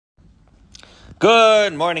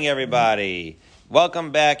Good morning, everybody.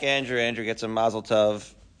 Welcome back, Andrew. Andrew gets a mazel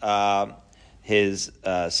tov. His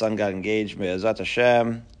son got engaged. Me'ezat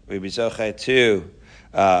Hashem. We be zocheh to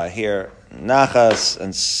hear nachas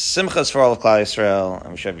and simchas for all of Klal Yisrael, and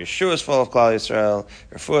we should have Yeshuas for all of Klal Yisrael,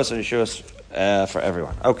 refuas and Yeshuas for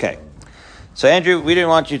everyone. Okay. So, Andrew, we didn't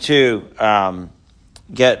want you to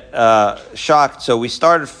get shocked. So we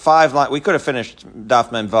started 5 lines. We could have finished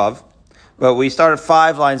Daf Mem Vav, but we started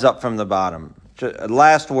 5 lines up from the bottom.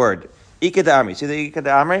 Last word, Ika D'Amri. See the Ika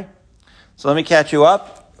D'Amri? So let me catch you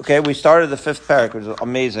up. Okay, we started the 5th parak, which is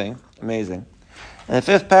amazing. And the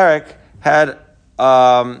 5th parak had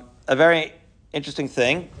a very interesting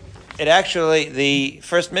thing. It actually, the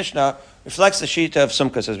first Mishnah reflects the shita of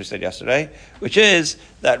Sumkas, as we said yesterday, which is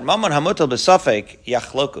that Mammon Hamutal B'Safek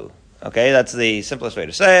Yachloku. Okay, that's the simplest way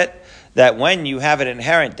to say it. That when you have an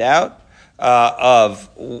inherent doubt of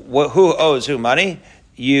who owes who money,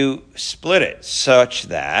 you split it such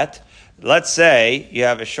that, let's say you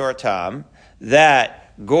have a short tom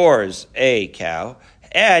that gores a cow,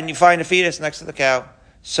 and you find a fetus next to the cow.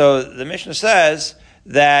 So the Mishnah says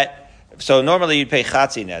that, so normally you'd pay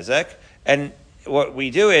chatzi nezek, and what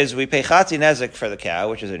we do is we pay chatzi nezek for the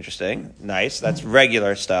cow, which is interesting, nice, that's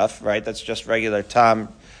regular stuff, right? That's just regular tom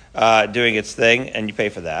doing its thing, and you pay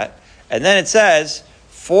for that. And then it says,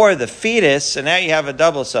 for the fetus, and now you have a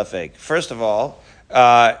double suffix. First of all,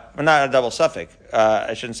 not a double suffix.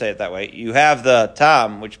 I shouldn't say it that way. You have the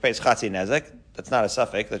tam, which pays chatzi nezek. That's not a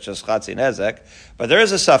suffix. That's just chatzi nezek. But there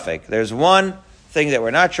is a suffix. There's one thing that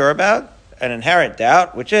we're not sure about, an inherent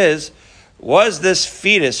doubt, which is, was this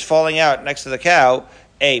fetus falling out next to the cow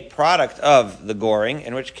a product of the goring?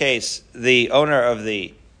 In which case, the owner of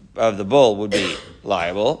the bull would be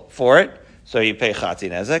liable for it. So you pay chatzi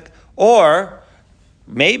nezek, or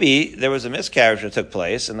maybe there was a miscarriage that took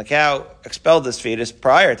place and the cow expelled this fetus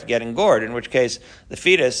prior to getting gored, in which case the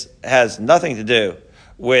fetus has nothing to do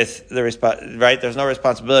with the right? There's no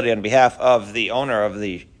responsibility on behalf of the owner of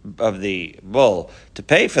the bull to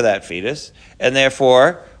pay for that fetus, and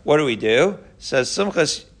therefore, what do? Says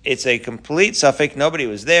Sumchas, it's a complete suffix. Nobody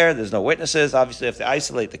was there. There's no witnesses. Obviously, if they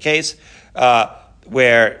isolate the case,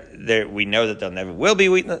 where we know that there never will be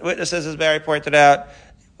witnesses, as Barry pointed out,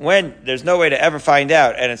 when there's no way to ever find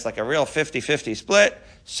out, and it's like a real 50-50 split,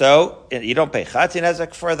 so you don't pay chatzi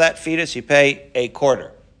nezek for that fetus, you pay a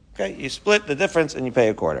quarter. Okay, you split the difference and you pay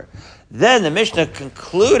a quarter. Then the Mishnah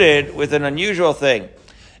concluded with an unusual thing.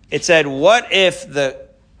 It said, what if the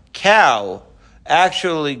cow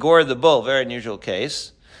actually gored the bull, very unusual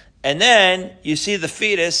case, and then you see the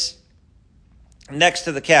fetus next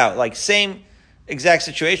to the cow, like same exact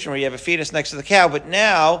situation where you have a fetus next to the cow, but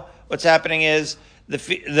now what's happening is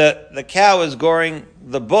the cow is goring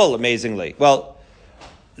the bull, amazingly. Well,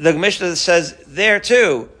 the Mishnah says there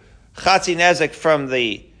too, chatzi nezek from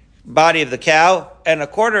the body of the cow and a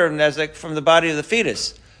quarter of nezek from the body of the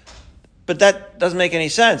fetus. But that doesn't make any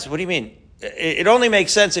sense. What do you mean? It only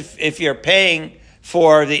makes sense if you're paying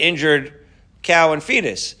for the injured cow and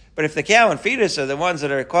fetus. But if the cow and fetus are the ones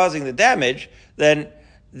that are causing the damage, then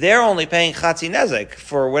they're only paying chatzi nezek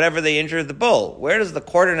for whatever they injured the bull. Where does the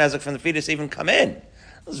quarter nezek from the fetus even come in?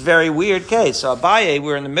 It's a very weird case. So Abaye,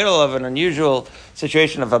 we're in the middle of an unusual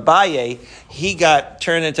situation of Abaye. He got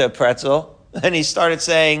turned into a pretzel, and he started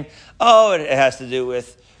saying, oh, it has to do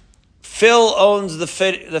with Phil owns the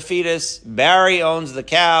fetus, Barry owns the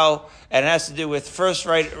cow, and it has to do with first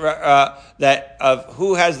right, that of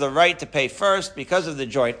who has the right to pay first because of the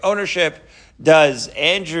joint ownership. Does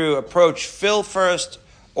Andrew approach Phil first,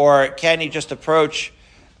 or can he just approach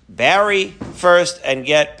Barry first and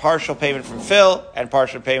get partial payment from Phil and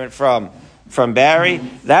partial payment from Barry?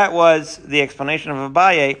 That was the explanation of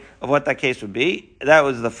Abaye of what that case would be. That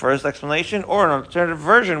was the first explanation. Or an alternative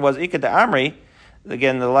version was Ika D'Amri,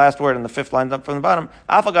 again, the last word in the 5th line up from the bottom,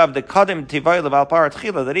 that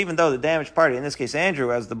even though the damaged party, in this case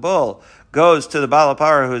Andrew, as the bull, goes to the Baal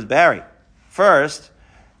Parah, who's Barry first,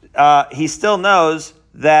 he still knows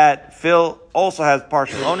that Phil also has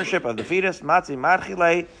partial ownership of the fetus, matzi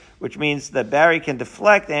marchile, which means that Barry can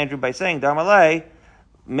deflect Andrew by saying, Darmalei,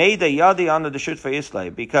 made the yadi on the shut for Islay,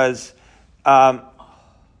 because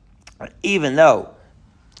even though,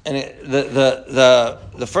 and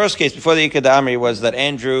the first case before the Ika D'Amri was that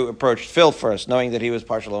Andrew approached Phil first, knowing that he was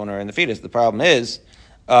partial owner in the fetus. The problem is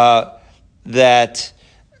that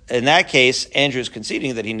in that case, Andrew is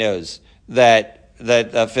conceding that he knows that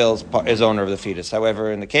Phil is owner of the fetus.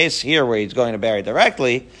 However, in the case here where he's going to Barry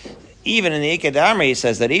directly, even in the Ika D'Amri, he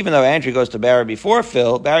says that even though Andrew goes to Barry before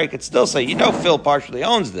Phil, Barry could still say, Phil partially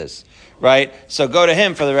owns this, right? So go to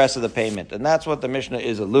him for the rest of the payment. And that's what the Mishnah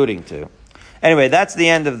is alluding to. Anyway, that's the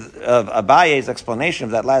end of Abaye's explanation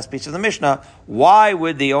of that last piece of the Mishnah. Why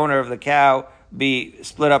would the owner of the cow be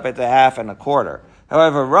split up into half and a quarter?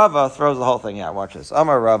 However, Rava throws the whole thing out. Watch this.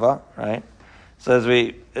 Amar Rava, right? So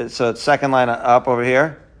it's second line up over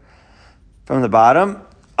here from the bottom.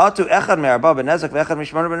 Does the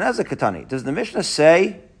Mishnah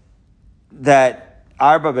say that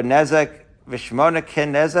arba benezek v'shmona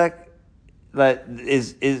ken nezek that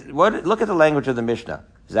is what? Look at the language of the Mishnah.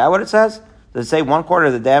 Is that what it says? Does it say 1/4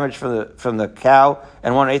 of the damage from the cow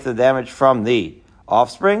and 1/8 of the damage from the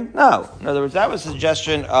offspring? No. In other words, that was the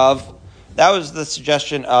suggestion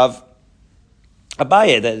of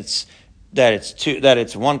Abaye that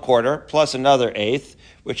it's 1/4 plus another eighth,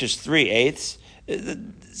 which is 3/8.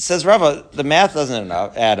 Says Rava, the math doesn't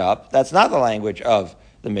add up. That's not the language of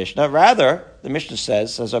the Mishnah. Rather, the Mishnah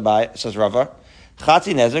says Rava,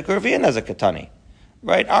 Chatzi nezek or via nezek katani.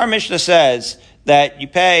 Right? Our Mishnah says that you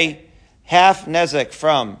pay half nezek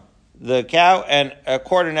from the cow and a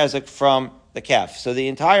quarter nezek from the calf. So the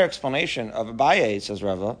entire explanation of Abaye, says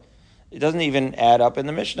Rava, it doesn't even add up in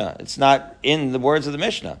the Mishnah. It's not in the words of the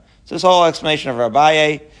Mishnah. So this whole explanation of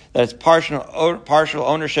Abaye, that it's partial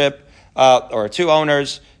ownership, or two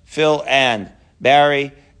owners, Phil and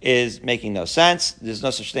Barry, is making no sense. There's no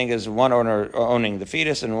such thing as one owner owning the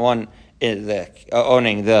fetus and one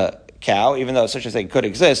owning the cow. Even though such a thing could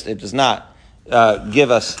exist, it does not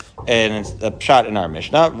give us a shot in our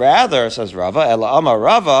Mishnah. Rather, says Rava, Ela Amar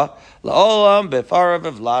Rava, La'olam befarav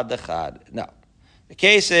v'vlad echad. No. The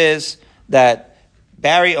case is that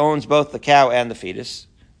Barry owns both the cow and the fetus.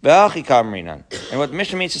 And what the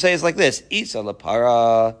Mishnah means to say is like this: Isa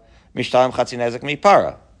lepara mishtalim chatzi nezek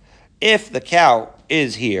mipara. If the cow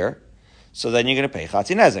is here, so then you're going to pay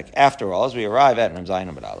chatzi nezek. After all, as we arrive at Mem Zayin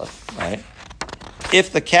Amud Aleph, right?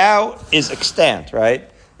 If the cow is extant, right?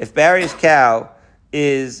 If Barry's cow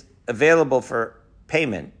is available for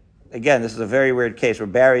payment, again, this is a very weird case where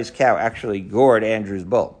Barry's cow actually gored Andrew's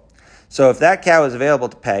bull. So if that cow is available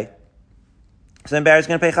to pay, so then Barry's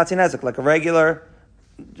going to pay chatzi nezek like a regular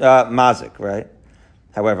mazik, right?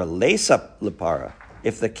 However, leisa lepara,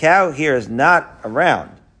 if the cow here is not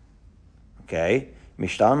around, okay,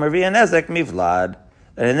 mishtal mervia nezek mivlad,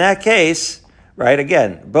 and in that case, right,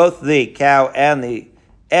 again, both the cow and the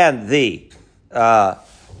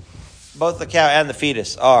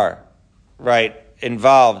fetus are right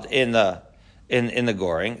involved in the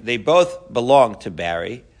goring. They both belong to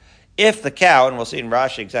Barry. If the cow, and we'll see in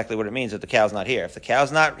Rashi exactly what it means if the cow's not here. If the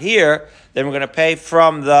cow's not here, then we're going to pay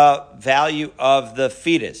from the value of the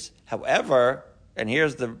fetus. However, and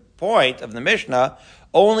here's the point of the Mishnah,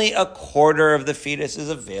 only a quarter of the fetus is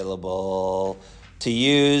available to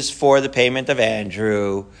use for the payment of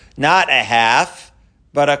Andrew. Not a half,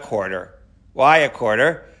 but a quarter. Why a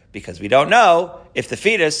quarter? Because we don't know if the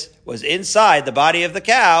fetus was inside the body of the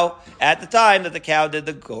cow at the time that the cow did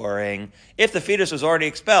the goring. If the fetus was already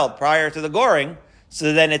expelled prior to the goring,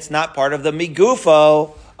 so then it's not part of the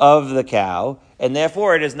migufo of the cow, and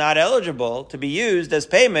therefore it is not eligible to be used as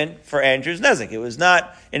payment for Andrew's nezek. It was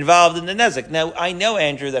not involved in the nezek. Now, I know,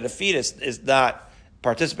 Andrew, that a fetus is not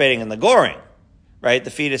participating in the goring, right?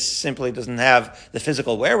 The fetus simply doesn't have the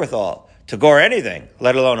physical wherewithal to gore anything,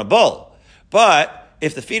 let alone a bull. But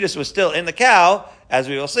if the fetus was still in the cow, as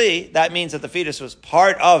we will see, that means that the fetus was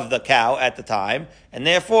part of the cow at the time, and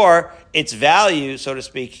therefore its value, so to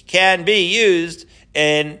speak, can be used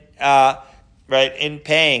in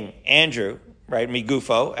paying Andrew, right,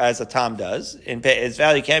 migufo, as a Tom does. Its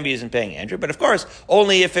value can be used in paying Andrew, but of course,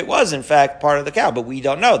 only if it was in fact part of the cow, but we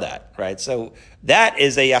don't know that, right? So that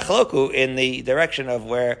is a yachloku in the direction of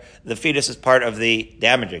where the fetus is part of the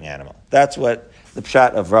damaging animal. That's what the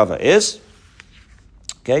pshat of Rava is.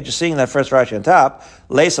 Okay, just seeing that first Rashi on top,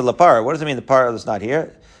 leisa lapara. What does it mean the para that's not here?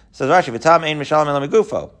 It says Rashi, v'tam ein mishalim elam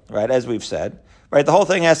migufo. Right, as we've said. Right, the whole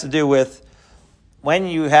thing has to do with when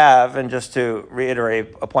you have, and just to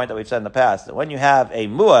reiterate a point that we've said in the past, that when you have a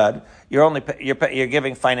muad, you're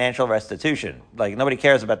giving financial restitution. Like nobody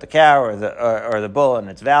cares about the cow or the bull and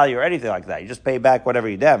its value or anything like that. You just pay back whatever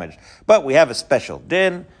you damaged. But we have a special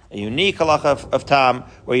din, a unique halacha of tam,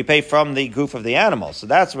 where you pay from the goof of the animal. So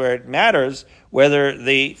that's where it matters whether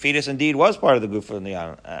the fetus indeed was part of the goof of the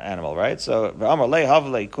animal, right? So v'amar lei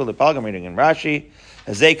havlei kuli palgam, reading in Rashi,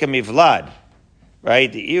 hazeka mivlad, right?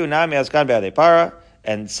 The iu nami askan be'adei para,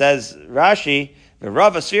 and says Rashi,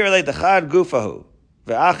 v'rav asfir dechad gufahu,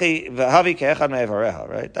 v'havi ke'echad me'evareha,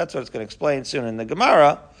 right? That's what it's going to explain soon in the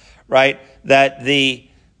Gemara, right? That the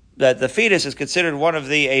fetus is considered one of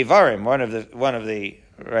the avarim, one of the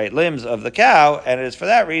right limbs of the cow, and it is for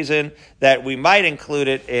that reason that we might include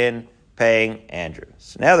it in paying Andrew.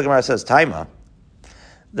 So now the Gemara says, Taima,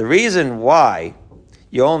 The reason why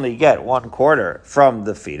you only get 1/4 from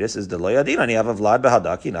the fetus is the lo yadin ani hava vlad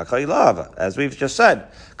behadaki nachal ilav, as we've just said,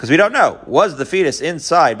 because we don't know, was the fetus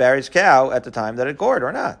inside Barry's cow at the time that it gored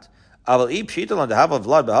or not? But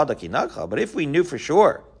if we knew for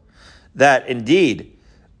sure that indeed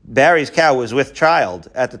Barry's cow was with child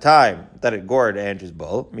at the time that it gored Andrew's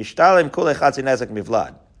bull,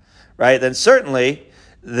 right? Then certainly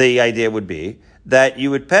the idea would be that you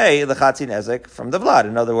would pay the chatzi nezek from the vlad.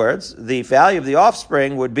 In other words, the value of the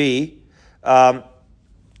offspring would be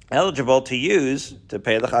eligible to use to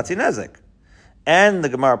pay the chatzi nezek. And the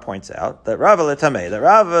Gemara points out that Rava letamei, that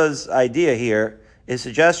Rava's idea here, his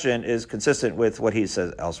suggestion is consistent with what he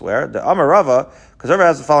says elsewhere. The Amar Rava, because Rava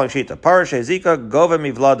has the following shita: Parash Zika Gova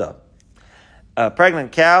Mivlada. A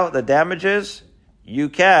pregnant cow that damages, you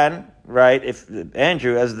can, right? If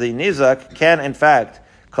Andrew, as the nizak, can in fact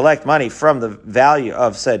collect money from the value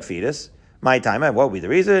of said fetus. My time, and what would be the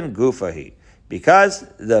reason? Gufahi, because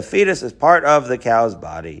the fetus is part of the cow's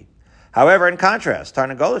body. However, in contrast,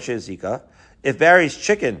 Tarnagolish Zika, if Barry's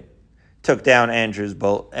chicken took down Andrew's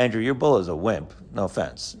bull. Andrew, your bull is a wimp. No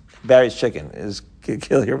offense. Barry's chicken could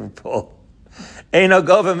kill your bull. Eino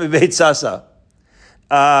gova mibeit sasa.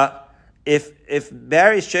 If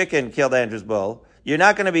Barry's chicken killed Andrew's bull, you're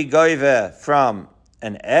not going to be goive from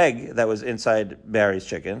an egg that was inside Barry's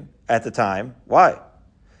chicken at the time. Why?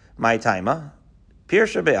 My taima,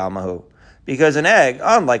 pirsha be'almahu. Because an egg,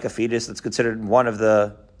 unlike a fetus that's considered one of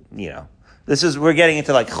the, we're getting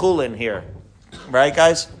into like chulin here, right,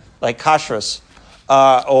 guys? Like kashrus,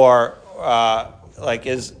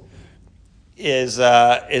 is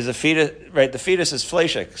a fetus, right? The fetus is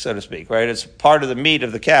fleshik, so to speak, right? It's part of the meat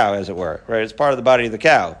of the cow, as it were, right? It's part of the body of the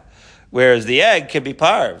cow, whereas the egg can be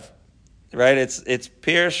parv, right? It's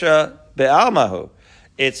pirsha be'almahu.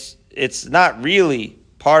 It's not really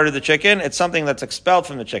part of the chicken. It's something that's expelled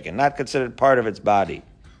from the chicken, not considered part of its body.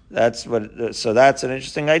 So that's an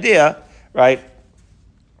interesting idea, right?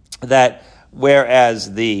 That whereas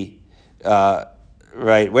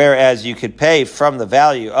whereas you could pay from the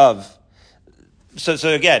value of, so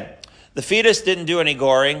again, the fetus didn't do any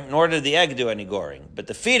goring, nor did the egg do any goring, but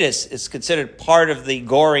the fetus is considered part of the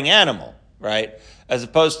goring animal, right? As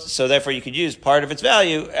opposed to, so therefore you could use part of its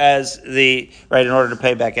value as in order to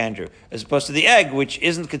pay back Andrew, as opposed to the egg, which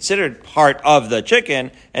isn't considered part of the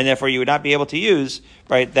chicken, and therefore you would not be able to use,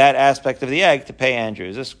 right, that aspect of the egg to pay Andrew.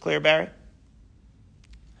 Is this clear, Barry?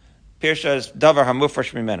 Pirsha is davar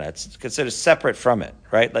hamufresh mimena. It's considered separate from it,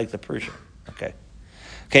 right? Like the Persian. Okay,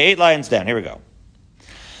 8 lines down. Here we go.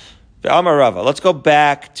 Amar Rava. Let's go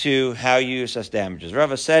back to how you assess damages.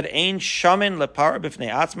 Rava said, "Ein shamin lepara b'fnei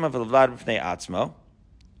atzma v'levlad b'fnei atzmo."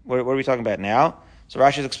 What are we talking about now? So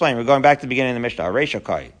Rashi is explaining. We're going back to the beginning of the Mishnah. Reisha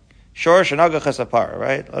kai. Shor shenaga chesapara.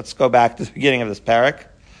 Right. Let's go back to the beginning of this parak.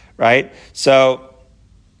 Right. So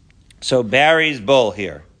Barry's bull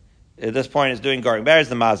here at this point is doing guarding. Barry's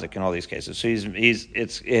the mazik in all these cases. So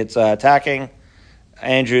it's attacking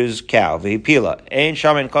Andrew's cow. V'hipila. Ein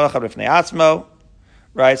shamin kolachad b'fnei atzmo.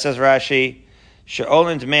 Right, says Rashi,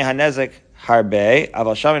 she'olin d'mei hanezek harbe,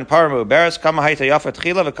 aval shamin paramu beres kama hayta yafa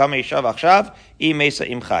tchila v'kama yishav achshav I mesa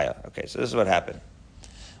im chaya. Okay, so this is what happened.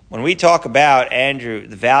 When we talk about Andrew,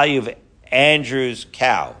 the value of Andrew's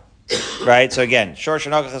cow, right? So again, shor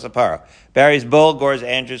shenagach hasapara. Barry's bull gores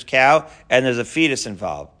Andrew's cow, and there's a fetus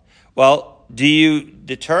involved. Well, do you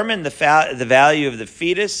determine the value of the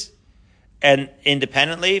fetus and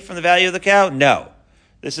independently from the value of the cow? No.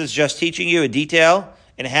 This is just teaching you a detail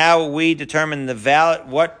in how we determine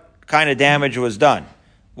what kind of damage was done.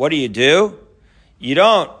 What do? You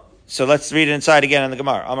don't. So let's read it inside again in the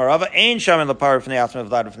Gemara. Amar Rava, ein shamin lepar b'fnei atzma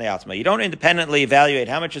v'vlad b'fnei atzma. You don't independently evaluate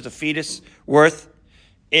how much is a fetus worth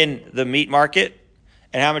in the meat market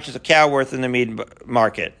and how much is a cow worth in the meat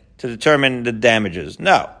market to determine the damages.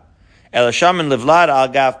 No. El shamin levlad al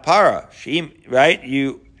gav para. Right?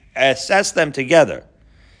 You assess them together.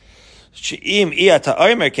 Because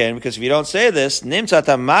if you don't say this,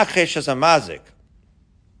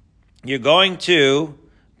 you're going to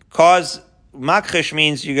cause, makhish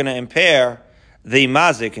means you're going to impair the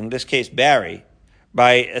mazik, in this case Barry,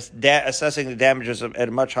 by assessing the damages at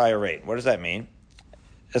a much higher rate. What does that mean?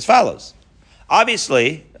 As follows.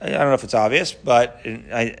 Obviously, I don't know if it's obvious, but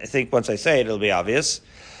I think once I say it, it'll be obvious.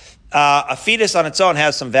 A fetus on its own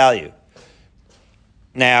has some value.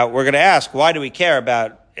 Now, we're going to ask, why do we care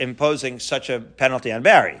about imposing such a penalty on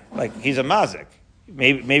Barry? Like, he's a mazik.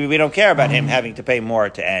 Maybe we don't care about him having to pay more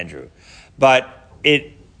to Andrew. But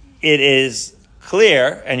it is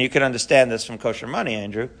clear, and you can understand this from kosher money,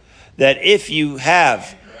 Andrew, that if you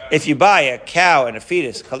buy a cow and a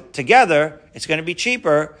fetus together, it's going to be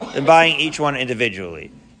cheaper than buying each one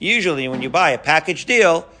individually. Usually when you buy a package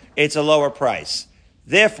deal, it's a lower price.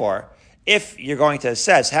 Therefore, if you're going to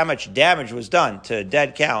assess how much damage was done to a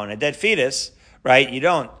dead cow and a dead fetus, right, you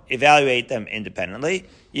don't evaluate them independently.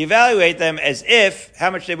 You evaluate them as if how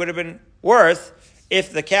much they would have been worth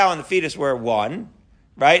if the cow and the fetus were one,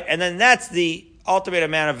 right? And then that's the ultimate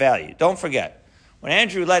amount of value. Don't forget, when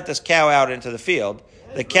Andrew let this cow out into the field,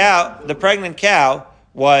 the pregnant cow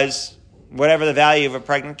was whatever the value of a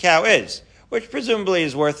pregnant cow is, which presumably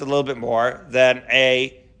is worth a little bit more than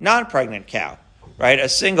a non-pregnant cow, right? A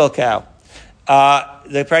single cow.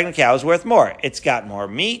 The pregnant cow is worth more. It's got more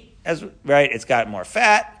meat, right? It's got more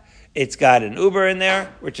fat. It's got an uber in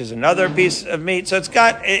there, which is another piece of meat. So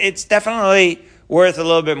it's definitely worth a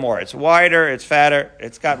little bit more. It's wider, it's fatter,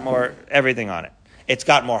 it's got more everything on it. It's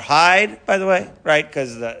got more hide, by the way, right?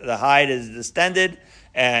 Because the hide is distended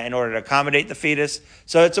in order to accommodate the fetus.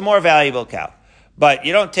 So it's a more valuable cow. But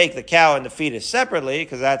you don't take the cow and the fetus separately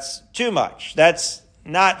because that's too much. That's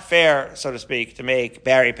not fair, so to speak, to make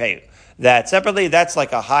Barry pay that separately. That's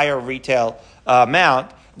like a higher retail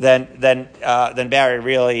amount than Barry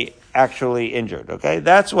really actually injured. Okay,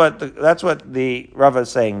 that's what the Rava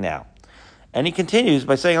is saying now, and he continues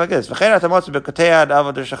by saying like this: there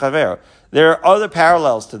are other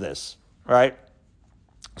parallels to this, right?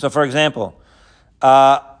 So, for example,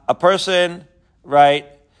 a person, right,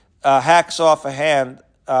 hacks off a hand.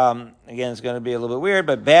 Again, it's going to be a little bit weird,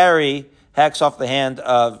 but Barry hacks off the hand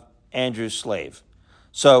of Andrew's slave.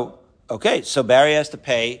 So Barry has to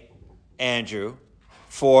pay Andrew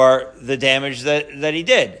for the damage that he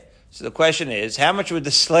did. So the question is, how much would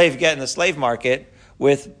the slave get in the slave market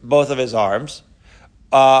with both of his arms?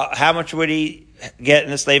 How much would he get in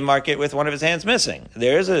the slave market with one of his hands missing?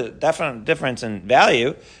 There is a definite difference in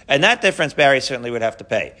value, and that difference Barry certainly would have to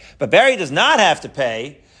pay. But Barry does not have to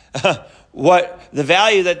pay what the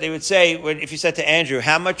value that they would say if you said to Andrew,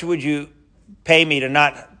 how much would you pay me to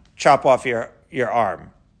not chop off your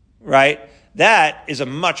arm, right? That is a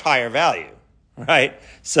much higher value, right?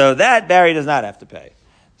 So that Barry does not have to pay.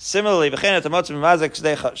 Similarly,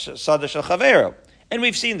 and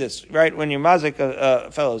we've seen this, right? When you mazik a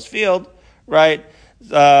fellow's field, right?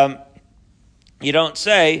 You don't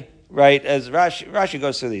say, right, as Rashi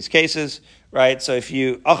goes through these cases, right? So if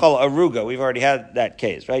you, achal aruga, we've already had that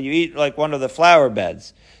case, right? You eat like one of the flower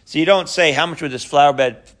beds. So you don't say, how much would this flower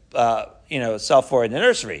bed, sell for in the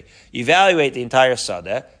nursery? You evaluate the entire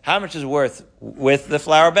sada. How much is it worth with the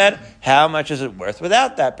flower bed? How much is it worth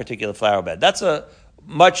without that particular flower bed? That's a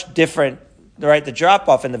much different, right? The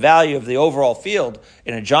drop-off in the value of the overall field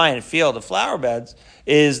in a giant field of flower beds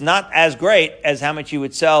is not as great as how much you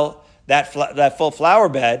would sell that full flower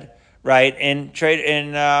bed, right, in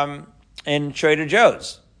Trader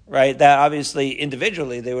Joe's, right? That obviously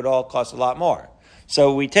individually they would all cost a lot more.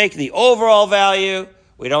 So we take the overall value,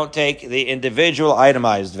 we don't take the individual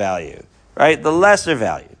itemized value, right? The lesser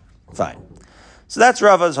value. Fine. So that's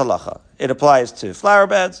Rava's halacha. It applies to flower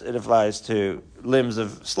beds, it applies to limbs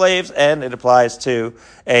of slaves, and it applies to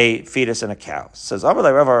a fetus and a cow. It says, Rav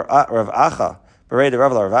Acha, Berei the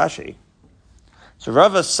Rav Ravashi. So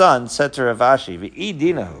Rava's son said to Ravashi, V'i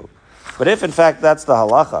dinahu. But if in fact that's the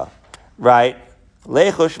halacha, right?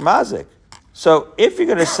 Lechush mazik. So if you're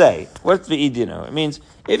going to say, what's V'i dinahu? It means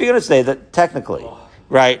if you're going to say that technically,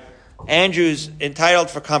 right, Andrew's entitled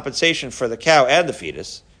for compensation for the cow and the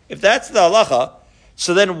fetus, if that's the halacha,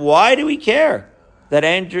 so then why do we care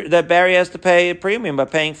that Barry has to pay a premium by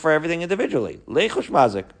paying for everything individually? Lechush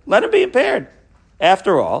mazik. Let him be impaired.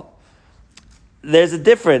 After all, there's a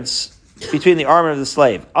difference between the arm of the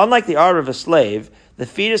slave. Unlike the arm of a slave, the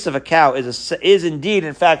fetus of a cow is indeed,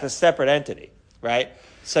 in fact, a separate entity, right?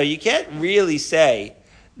 So you can't really say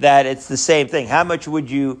that it's the same thing. How much would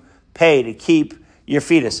you pay to keep your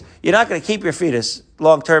fetus? You're not going to keep your fetus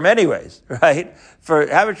long term anyways, right? For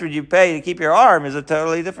how much would you pay to keep your arm is a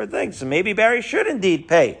totally different thing. So maybe Barry should indeed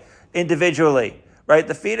pay individually, right?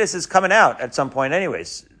 The fetus is coming out at some point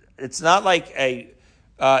anyways. It's not like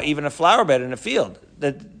even a flower bed in a field.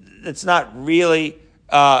 It's not really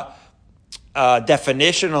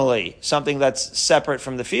definitionally something that's separate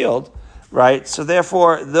from the field, right? So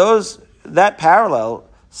therefore, that parallel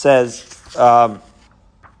says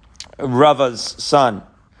Rava's son,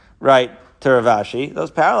 right, to Ravashi. Those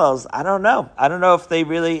parallels, I don't know. I don't know if they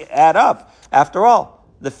really add up. After all,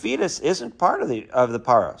 the fetus isn't part of the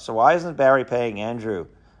para. So why isn't Barry paying Andrew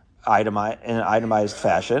in an itemized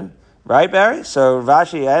fashion? Right, Barry? So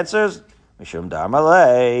Ravashi answers, Mishum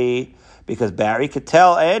Darmalei, because Barry could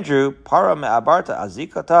tell Andrew, Para me'abarta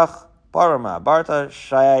azikatach, para me'abarta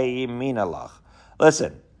shayiminalach.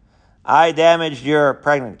 Listen, I damaged your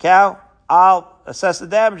pregnant cow. I'll assess the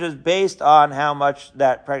damages based on how much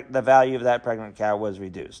the value of that pregnant cow was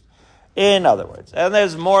reduced. In other words, and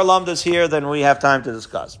there's more lumdas here than we have time to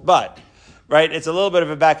discuss, but, right, it's a little bit of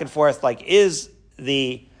a back and forth, like, is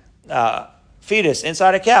the fetus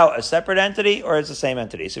inside a cow a separate entity or is it the same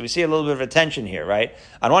entity? So we see a little bit of a tension here, right?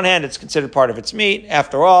 On one hand, it's considered part of its meat.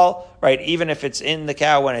 After all, right, even if it's in the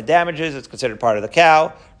cow when it damages, it's considered part of the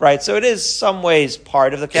cow, right? So it is some ways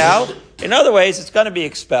part of the cow. In other ways, it's going to be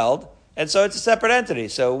expelled, and so it's a separate entity.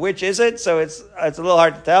 So which is it? So it's a little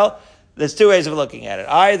hard to tell. There's two ways of looking at it.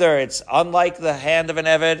 Either it's unlike the hand of an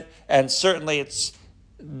eved, and certainly it's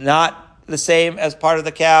not the same as part of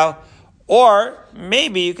the cow, or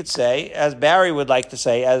maybe you could say, as Barry would like to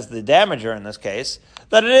say, as the damager in this case,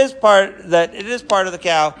 that it is part of the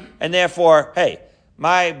cow, and therefore, hey,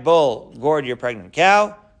 my bull gored your pregnant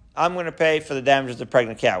cow, I'm going to pay for the damages of the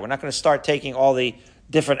pregnant cow. We're not going to start taking all the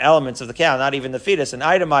different elements of the cow, not even the fetus, and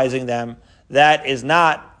itemizing them. That is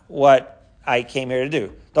not what I came here to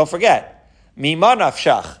do. Don't forget, mima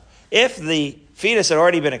nafshach. If the fetus had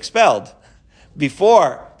already been expelled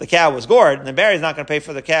before the cow was gored, then Barry's not going to pay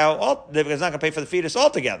for the cow. He's not going to pay for the fetus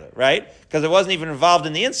altogether, right? Because it wasn't even involved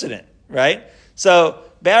in the incident, right? So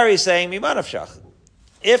Barry's saying mima nafshach.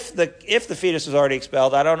 If the fetus was already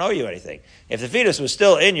expelled, I don't owe you anything. If the fetus was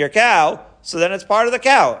still in your cow, so then it's part of the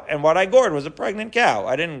cow. And what I gored was a pregnant cow.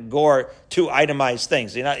 I didn't gore two itemized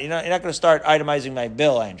things. You're not going to start itemizing my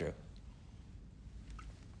bill, Andrew.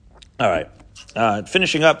 All right.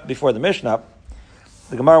 Finishing up before the Mishnah,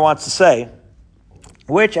 the Gemara wants to say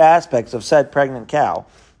which aspects of said pregnant cow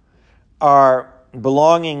are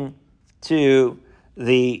belonging to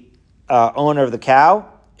the owner of the cow,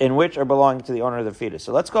 and which are belonging to the owner of the fetus.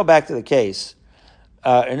 So let's go back to the case.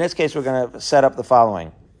 In this case, we're going to set up the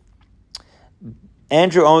following.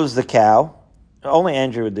 Andrew owns the cow. Only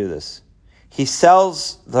Andrew would do this. He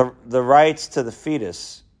sells the rights to the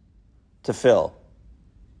fetus to Phil.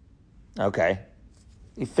 Okay.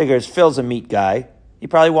 He figures Phil's a meat guy. He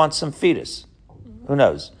probably wants some fetus. Who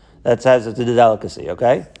knows? That says it's a delicacy,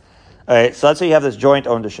 okay? All right, so let's say you have this joint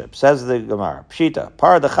ownership. Says the Gemara. Pshita,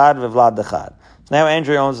 par dechad v'vlad dechad. Now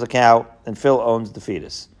Andrew owns the cow and Phil owns the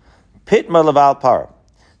fetus. Pitma leval par.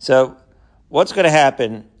 So what's going to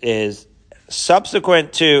happen is,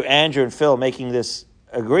 subsequent to Andrew and Phil making this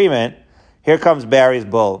agreement, here comes Barry's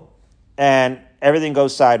bull, and everything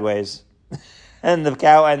goes sideways, and the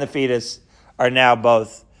cow and the fetus are now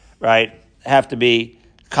both, right, have to be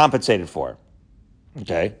compensated for.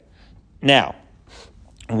 Okay? Now,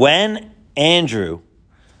 when Andrew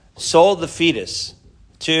sold the fetus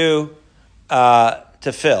to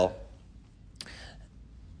Phil,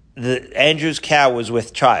 Andrew's cow was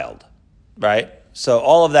with child, right? So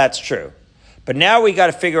all of that's true. But now we got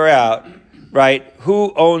to figure out, right,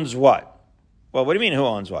 who owns what? Well, what do you mean who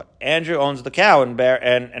owns what? Andrew owns the cow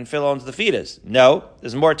and Phil owns the fetus. No,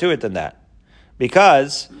 there's more to it than that.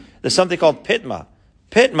 Because there's something called pitma.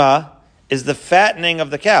 Pitma is the fattening of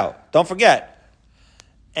the cow. Don't forget,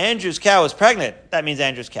 Andrew's cow is pregnant. That means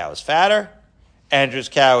Andrew's cow is fatter. Andrew's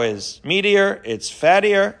cow is meatier. It's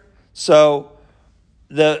fattier. So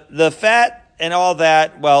the fat and all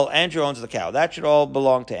that, well, Andrew owns the cow. That should all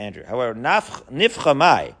belong to Andrew. However,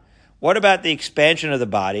 nifchamai, what about the expansion of the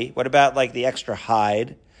body? What about like the extra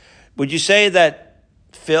hide? Would you say that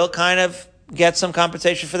Phil kind of gets some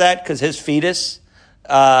compensation for that because his fetus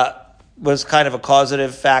was kind of a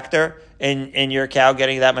causative factor in your cow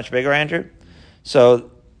getting that much bigger, Andrew?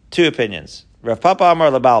 So, two opinions. Rav Papa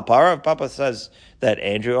Amar Labal Par. Rav Papa says that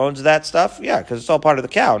Andrew owns that stuff. Yeah, because it's all part of the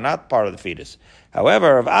cow, not part of the fetus.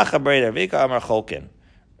 However, Rav Acha Ber Ravika Amar Cholkin.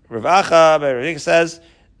 Rav Acha Ber Ravika says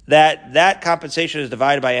that compensation is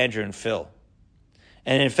divided by Andrew and Phil.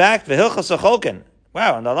 And in fact, V'hilchas Cholkin.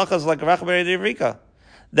 Wow, and the halacha is like Rav Acha Ber Ravika.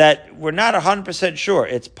 That we're not 100% sure.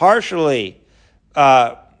 It's partially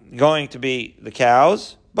going to be the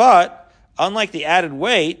cows, but unlike the added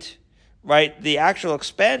weight, right, the actual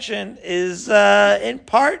expansion is in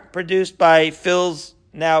part produced by Phil's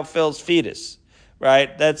fetus,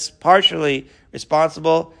 right? That's partially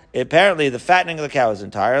responsible. Apparently, the fattening of the cow is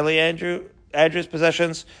entirely Andrew's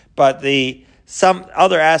possessions, but some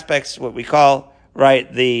other aspects, what we call,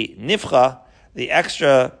 right, the nifcha, the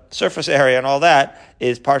extra surface area and all that,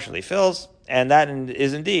 is partially Phil's, and that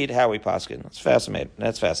is indeed how we paskin.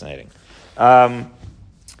 That's fascinating.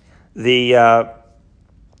 The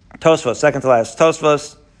Tosfos, second to last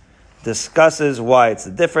Tosfos, discusses why it's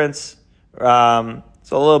the difference. So a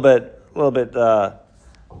little bit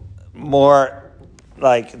more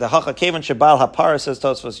like the Hacha Kevan Shabal Hapara, says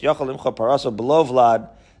Tosfos, Yochel Imcha Paraso below Vlad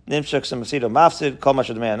Nimshak Samasido Mafsid Kol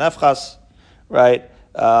Mashad Mea Nefchas, right?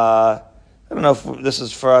 I don't know if this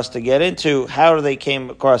is for us to get into. How they came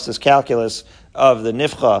across this calculus of the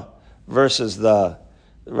nifcha versus the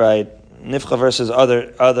nifcha versus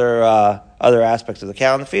other aspects of the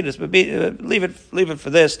cow and the fetus. But leave it for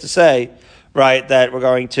this to say, that we're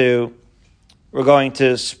going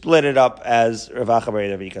to split it up as Rav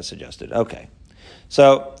Achabar Ravika suggested. Okay.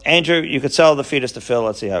 So, Andrew, you could sell the fetus to Phil.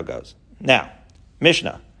 Let's see how it goes. Now,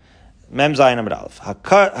 Mishnah. Mem Zayin Amud Aleph.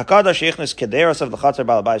 Hakadosh yichnis kederos of the chatzar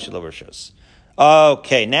balabayis shelo b'rshus.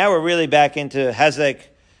 Okay, now we're really back into Hezek,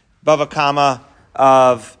 Bava Kama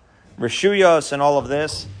of Rishuyos and all of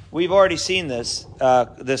this. We've already seen this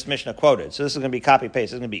Mishnah quoted. So this is going to be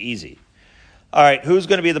copy-paste. This is going to be easy. All right, who's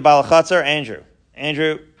going to be the Baal Chatzar? Andrew.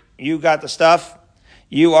 Andrew, you got the stuff.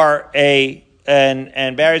 You are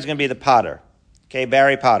and Barry's going to be the potter. Okay,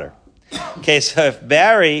 Barry Potter. Okay, so if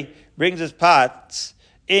Barry brings his pots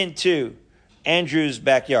into Andrew's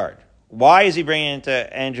backyard, why is he bringing it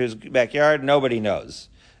into Andrew's backyard? Nobody knows.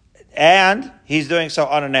 And he's doing so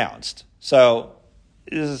unannounced. So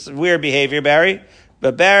this is weird behavior, Barry.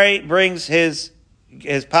 But Barry brings his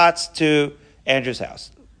pots to Andrew's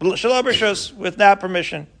house. Shelo b'rshus, without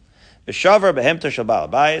permission. B'shavar behemta shel baal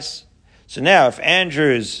habayis. So now if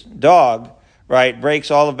Andrew's dog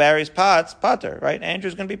breaks all of Barry's pots, pater,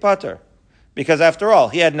 Andrew's going to be pater. Because after all,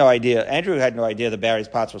 Andrew had no idea that Barry's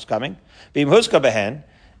pots was coming. Bim huska behen,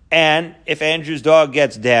 and if Andrew's dog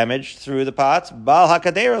gets damaged through the pots, Baal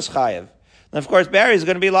hakaderos chayev. And of course, Barry's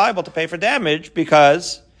going to be liable to pay for damage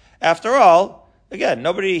because, after all, again,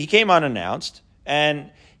 he came unannounced,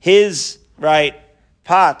 and his,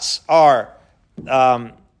 pots are,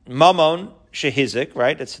 mamon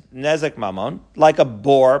shehizik, it's nezek mamon, like a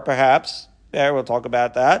boar, perhaps. There, we'll talk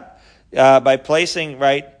about that. By placing,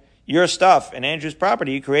 your stuff in Andrew's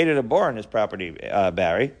property, you created a boar in his property,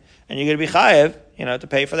 Barry, and you're going to be chayev, to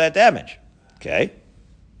pay for that damage. Okay?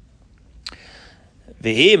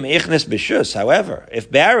 V'him ichnes b'shus. However,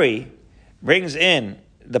 if Barry brings in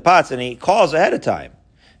the pots and he calls ahead of time,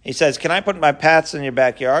 he says, "Can I put my pots in your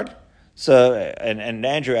backyard?" So, and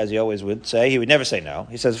Andrew, as he always would say, he would never say no.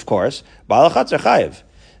 He says, "Of course." Baal chatzar chayev.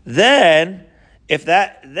 Then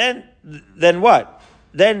what?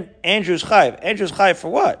 Then Andrew's chayev. Andrew's chayev for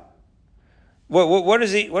what? What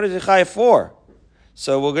is he chayev for?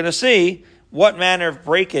 So we're going to see what manner of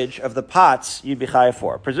breakage of the pots you'd be chayev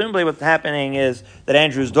for. Presumably what's happening is that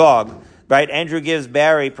Andrew's dog, Andrew gives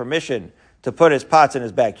Barry permission to put his pots in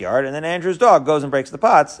his backyard, and then Andrew's dog goes and breaks the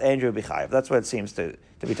pots, Andrew would be chayev. That's what it seems to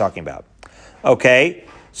be talking about. Okay,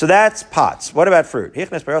 so that's pots. What about fruit?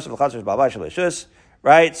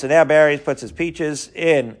 So now Barry puts his peaches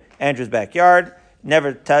in Andrew's backyard,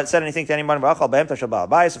 never said anything to anyone. Of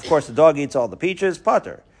course, the dog eats all the peaches,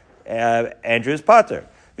 pater. Andrew's pater.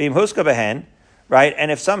 Bim huska behen, and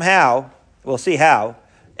if somehow, we'll see how,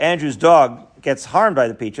 Andrew's dog gets harmed by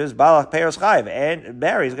the peaches, balach peros chayiv, and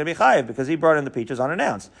Barry's going to be chayiv because he brought in the peaches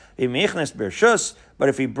unannounced. Bim ichnes b'rshus, but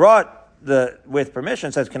if he brought with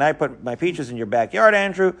permission, says, "Can I put my peaches in your backyard,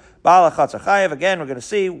 Andrew?" Balach chatzar chayiv. Again, we're going to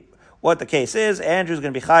see what the case is. Andrew's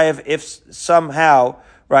going to be chayiv if somehow,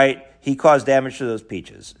 he caused damage to those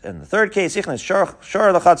peaches. In the third case, ichnes shor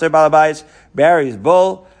l'chatzar balabais, Barry's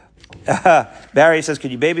bull. Barry says,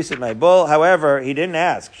 "Could you babysit my bull?" However, he didn't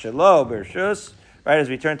ask. Shelo b'rshus. As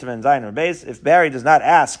we turn to Menzayin or base, if Barry does not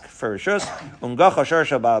ask for rishus, ungacha shor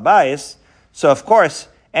shel balabais. So of course,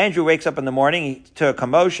 Andrew wakes up in the morning to a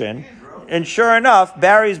commotion, and sure enough,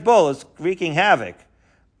 Barry's bull is wreaking havoc.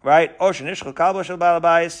 Oshen ishchol kalbo shel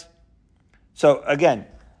balabais. So again,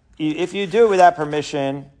 if you do it without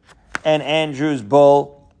permission, and Andrew's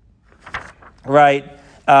bull,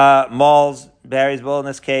 mauls Barry's bull in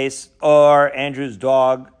this case, or Andrew's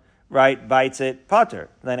dog, bites it, pater,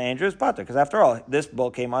 then Andrew's pater, because after all, this bull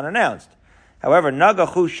came unannounced. However,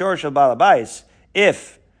 nagachu shor shel balabais,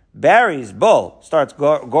 if Barry's bull starts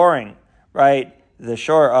goring, the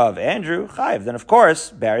shore of Andrew, chayiv, then of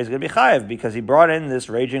course, Barry's going to be chayiv, because he brought in this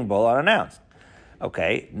raging bull unannounced.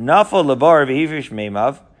 Okay, nafal lebar v'hivrish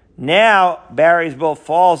meimav. Now Barry's bull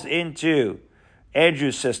falls into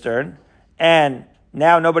Andrew's cistern, and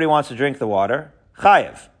now nobody wants to drink the water.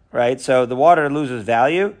 Chayiv, So the water loses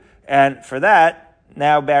value, and for that,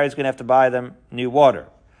 now Barry's going to have to buy them new water.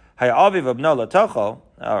 Haya'aviv abno latocho,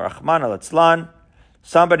 or achman al-atzlan.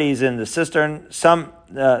 Somebody's in the cistern, some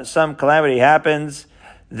calamity happens,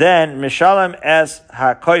 then mishalem es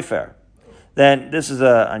ha-koifer. Then this is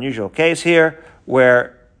an unusual case here,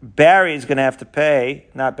 where Barry is going to have to pay,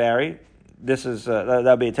 not Barry. This is that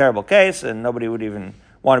would be a terrible case, and nobody would even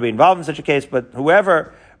want to be involved in such a case. But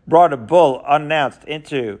whoever brought a bull unannounced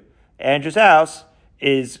into Andrew's house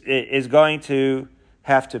is going to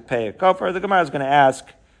have to pay a kofar. The Gemara is going to ask,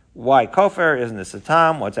 Why kofar? Isn't this a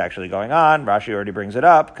tam? What's actually going on? Rashi already brings it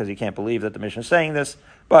up because he can't believe that the Mishnah is saying this,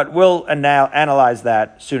 but we'll analyze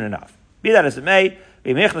that soon enough. Be that as it may,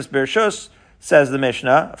 b'michnas b'rshus, says the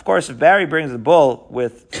Mishnah. Of course, if Barry brings the bull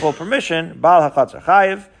with full permission, Baal HaChatzer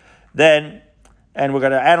Chayiv, then, and we're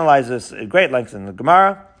going to analyze this at great length in the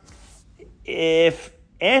Gemara, if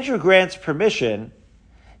Andrew grants permission,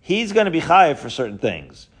 he's going to be Chayiv for certain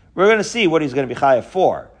things. We're going to see what he's going to be Chayiv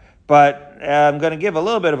for. But I'm going to give a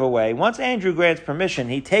little bit of a way. Once Andrew grants permission,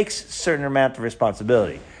 he takes a certain amount of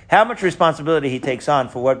responsibility. How much responsibility he takes on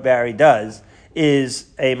for what Barry does is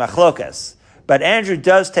a machlokas. But Andrew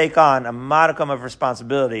does take on a modicum of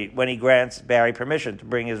responsibility when he grants Barry permission to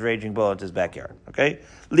bring his raging bull into his backyard. Okay?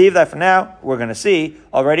 Leave that for now. We're going to see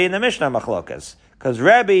already in the Mishnah machlokas. Because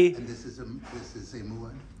Rabbi... And this is a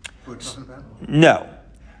muad we're talking about? No.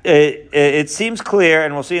 It seems clear,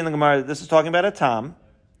 and we'll see in the Gemara, this is talking about a tam.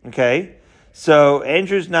 Okay? So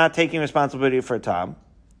Andrew's not taking responsibility for a tam,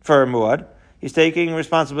 for a muad. He's taking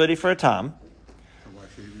responsibility for a tam. So why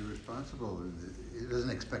should he be responsible? He doesn't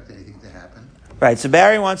expect anything to happen. Right, so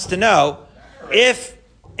Barry wants to know if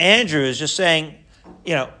Andrew is just saying,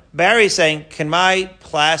 Barry's saying, can my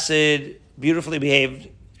placid, beautifully behaved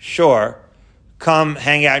shore come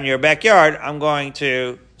hang out in your backyard? I'm going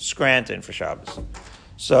to Scranton for Shabbos.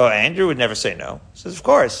 So Andrew would never say no. He says, of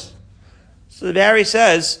course. So Barry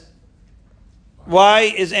says, why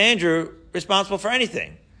is Andrew responsible for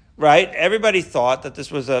anything? Right? Everybody thought that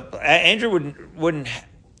this was Andrew wouldn't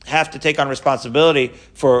have to take on responsibility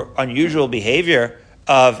for unusual behavior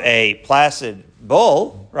of a placid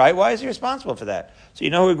bull, right? Why is he responsible for that? So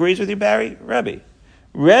you know who agrees with you, Barry? Rebbe.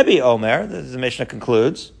 Rebbe Omer, the Mishnah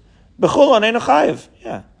concludes, B'chul aneinu chayiv.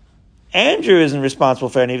 Yeah. Andrew isn't responsible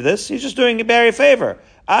for any of this. He's just doing Barry a favor.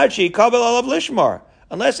 Achi kabel alav lishmar.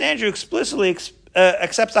 Unless Andrew explicitly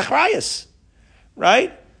accepts achrayas.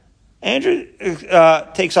 Right? Andrew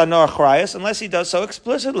takes on no achrayas unless he does so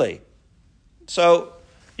explicitly. So,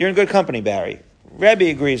 you're in good company, Barry. Rebbe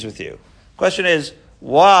agrees with you. Question is,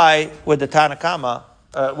 why would the Tanakama,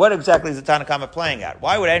 what exactly is the Tanakama playing at?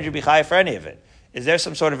 Why would Andrew be chayav for any of it? Is there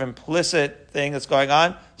some sort of implicit thing that's going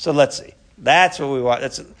on? So let's see. That's what we want.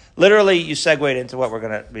 That's literally, you segued into what we're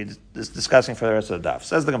going to be discussing for the rest of the daf.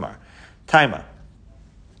 Says the Gemara. Taima.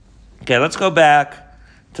 Okay, let's go back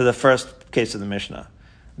to the first case of the Mishnah.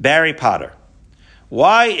 Barry Potter.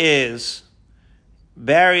 Why is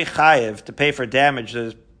Barry chayiv to pay for damage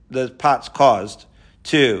that the pots caused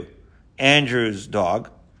to Andrew's dog?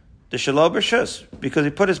 The shelo b'rshus, because he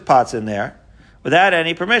put his pots in there without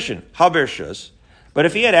any permission. Ha-b'rshus. But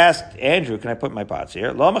if he had asked Andrew, can I put my pots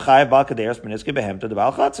here? Lo mechayev bal kaderos b'niske behem to the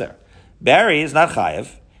bal chatzer. Barry is not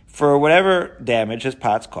chayiv for whatever damage his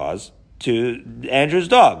pots cause to Andrew's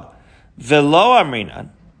dog. Velo amrinan,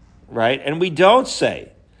 right? And we don't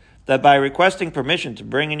say that by requesting permission to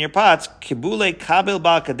bring in your pots, kibule kabil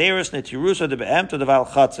bal kaderos netirusa de behem to the bal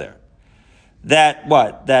chatzer. That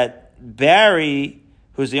what? That Barry,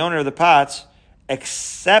 who's the owner of the pots,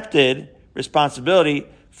 accepted responsibility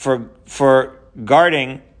for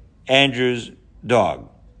guarding Andrew's dog.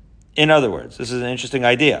 In other words, this is an interesting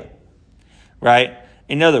idea, right?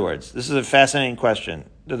 In other words, this is a fascinating question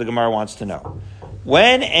that the Gemara wants to know.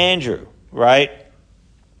 When Andrew, right,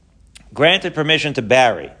 granted permission to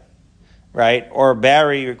Barry, right, or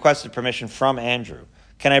Barry requested permission from Andrew,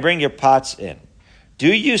 can I bring your pots in?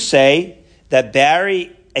 Do you say that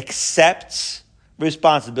Barry accepts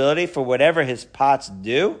responsibility for whatever his pots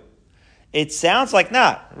do? It sounds like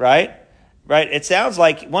not, right? Right? It sounds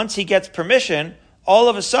like once he gets permission, all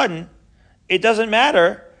of a sudden, it doesn't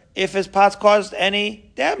matter if his pots caused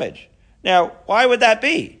any damage. Now, why would that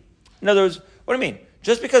be? In other words, what do you mean?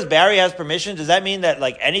 Just because Barry has permission, does that mean that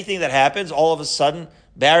like anything that happens, all of a sudden,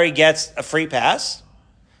 Barry gets a free pass?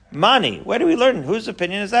 Mani, where do we learn? Whose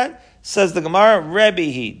opinion is that? Says the Gemara,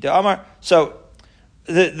 Rebbe the Amar. So,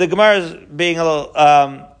 the Gemara is being a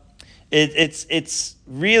little... It's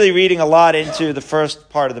really reading a lot into the first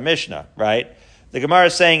part of the Mishnah, right? The Gemara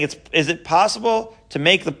is saying, is it possible to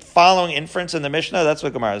make the following inference in the Mishnah? That's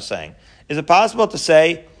what Gemara is saying. Is it possible to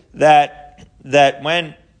say that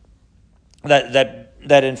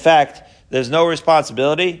in fact there's no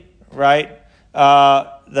responsibility, right?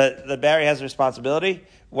 That Barry has a responsibility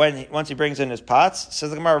once he brings in his pots? Says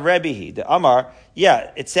the Gemara, Rebbe the Amar.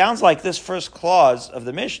 Yeah, it sounds like this first clause of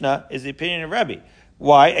the Mishnah is the opinion of Rebbe.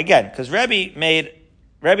 Why? Again, because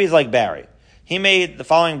Rebbe's like Barry. He made the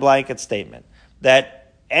following blanket statement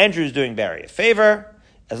that Andrew's doing Barry a favor,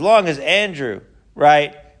 as long as Andrew,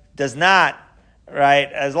 right, does not,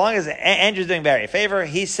 right, as long as Andrew's doing Barry a favor,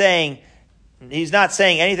 he's not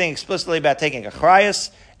saying anything explicitly about taking a achrayas,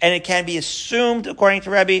 and it can be assumed, according to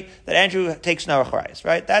Rebbe, that Andrew takes no achrayus,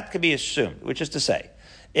 right? That could be assumed, which is to say,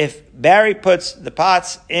 if Barry puts the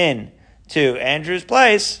pots in to Andrew's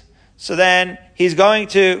place, so then he's going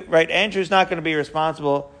to, right, Andrew's not going to be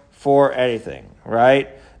responsible for anything, right?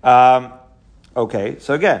 Okay,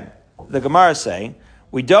 so again, the Gemara is saying,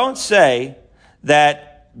 we don't say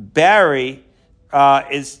that Barry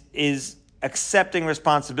is accepting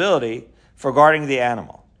responsibility for guarding the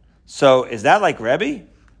animal. So is that like Rebbe?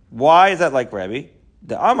 Why is that like Rebbe?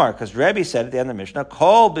 The Amar, because Rebbe said at the end of the Mishnah,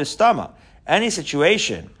 Kol bistama, any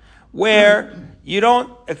situation where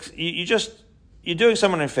you're doing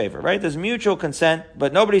someone a favor, right? There's mutual consent,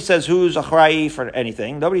 but nobody says who's achrai for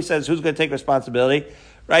anything. Nobody says who's going to take responsibility,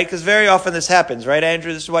 right? Because very often this happens, right,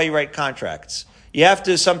 Andrew? This is why you write contracts. You have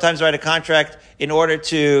to sometimes write a contract in order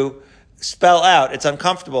to spell out. It's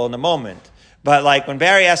uncomfortable in the moment. But like when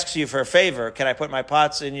Barry asks you for a favor, can I put my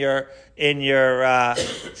pots in your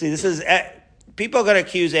see, this is, people are going to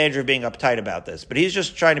accuse Andrew of being uptight about this, but he's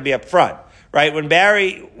just trying to be upfront, right? When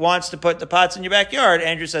Barry wants to put the pots in your backyard,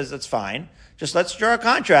 Andrew says, that's fine. Just let's draw a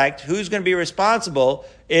contract. Who's going to be responsible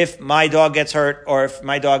if my dog gets hurt or if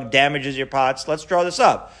my dog damages your pots? Let's draw this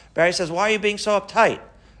up. Barry says, why are you being so uptight?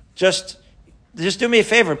 Just do me a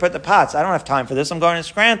favor, put the pots. I don't have time for this. I'm going to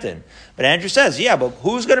Scranton. But Andrew says, yeah, but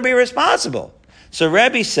who's going to be responsible? So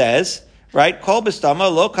Rebbe says, right, Kol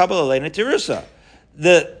b'stama lo kabel aleina tirusa.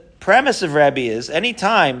 The premise of Rebbe is,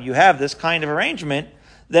 anytime you have this kind of arrangement,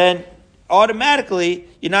 then automatically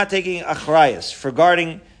you're not taking achrayus for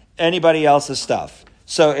guarding anybody else's stuff.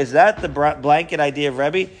 So is that the blanket idea of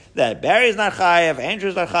Rebbe? That Barry's not chayiv,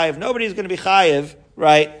 Andrew's not chayiv, nobody's going to be chayiv,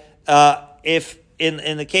 right, if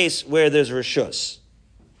in the case where there's rishus.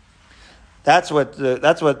 That's what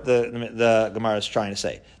the Gemara is trying to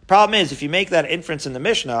say. The problem is, if you make that inference in the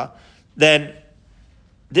Mishnah, then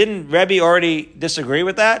didn't Rebbe already disagree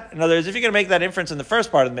with that? In other words, if you're going to make that inference in the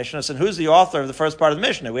first part of the Mishnah, then who's the author of the first part of the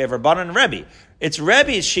Mishnah? We have Rabbanan and Rebbe. It's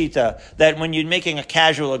Rebbe's shita that when you're making a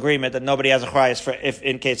casual agreement that nobody has a chrayas for if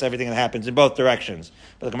in case everything that happens in both directions.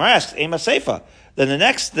 But the Gemara asks, Ema Seifa. Then the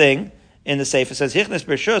next thing in the Seifa says, Hichnes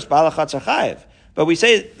Bershus Balachatz Chayev. But we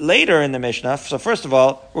say later in the Mishnah, so first of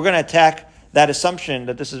all, we're going to attack that assumption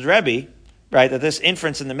that this is Rebbe, right, that this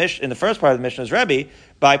inference in the first part of the Mishnah is Rebbe,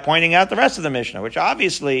 by pointing out the rest of the Mishnah, which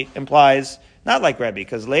obviously implies, not like Rebbe,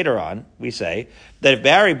 because later on we say that if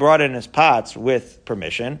Barry brought in his pots with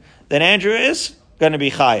permission, then Andrew is going to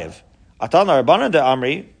be chayiv. Atal Rabbanan de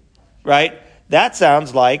Amri, right, that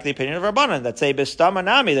sounds like the opinion of Rabbanan, that say b'stama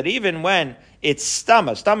nami, that even when it's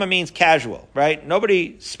stama means casual, right?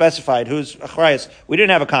 Nobody specified who's achrayus. We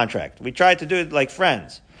didn't have a contract. We tried to do it like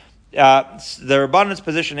friends. The Rabbanan's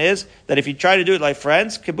position is that if you try to do it like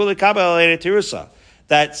friends, kibuli kabel aleina tirusa,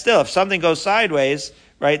 that still, if something goes sideways,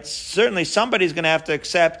 right, certainly somebody's going to have to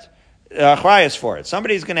accept achrayus for it.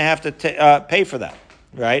 Somebody's going to have to pay for that,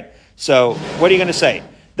 right? So what are you going to say?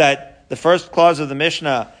 That the first clause of the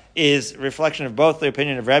Mishnah is a reflection of both the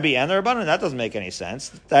opinion of Rebbe and the Rabbanan? That doesn't make any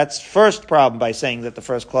sense. That's first problem by saying that the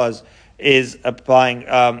first clause is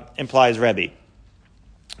implies Rebbe.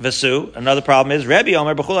 Vesu, another problem is Rebbe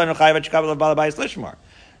Omer b'chulay nochayev chikav balabayis lishmar.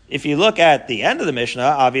 If you look at the end of the Mishnah,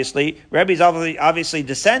 obviously Rebbe's obviously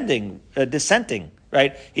dissenting,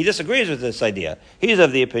 right? He disagrees with this idea. He's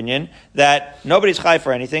of the opinion that nobody's chai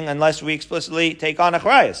for anything unless we explicitly take on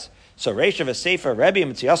achrayus. So Reisha v'Sefer Rebbe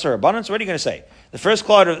Mitziyasar Rabbanan. So what are you going to say? The first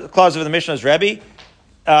clause of the Mishnah is Rebbe,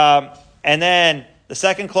 and then the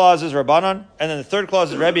second clause is Rabbanan, and then the third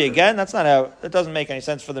clause is Rebbe again. That's not how. That doesn't make any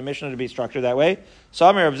sense for the Mishnah to be structured that way. So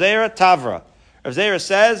Amir Rav Zera Tavra. Rav Zera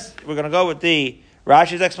says we're going to go with the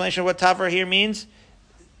Rashi's explanation of what Tavra here means.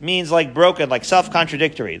 Means like broken, like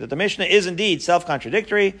self-contradictory. That the Mishnah is indeed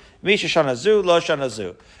self-contradictory. Misha shanazu, lo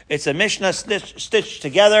shanazu. It's a Mishnah stitched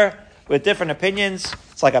together with different opinions.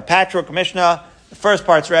 It's like a patchwork Mishnah. The first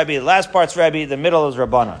part's Rebbe, the last part's Rebbe, the middle is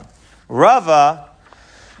Rabbanan. Rava,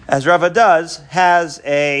 as Rava does, has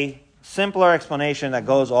a simpler explanation that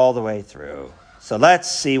goes all the way through. So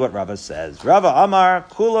let's see what Rava says. Rava Amar,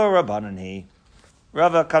 Kulo Rabbanani.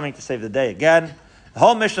 Rava coming to save the day again. The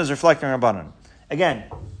whole Mishnah is reflecting Rabbanan. Again,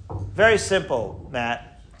 very simple,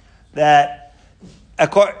 Matt, that,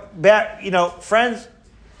 friends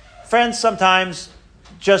sometimes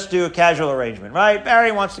just do a casual arrangement, right?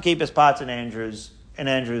 Barry wants to keep his pots in Andrew's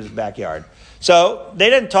backyard. So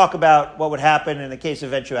they didn't talk about what would happen in the case of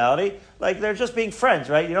eventuality. Like, they're just being friends,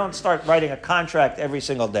 right? You don't start writing a contract every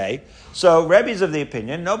single day. So Rebbe's of the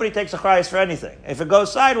opinion, nobody takes a chrayas for anything. If it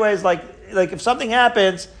goes sideways, like if something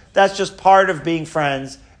happens, that's just part of being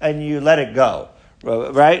friends, and you let it go,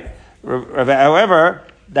 right? However,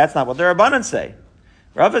 that's not what the Rabbanan say.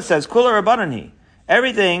 Rava says, Kula Rabbanani.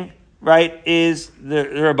 Everything, right, is the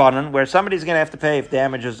Rabbanan, where somebody's going to have to pay if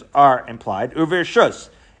damages are implied. Uvir shus.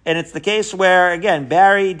 And it's the case where, again,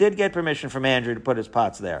 Barry did get permission from Andrew to put his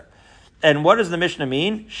pots there. And what does the Mishnah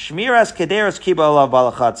mean? Shmiras kederos kiba olav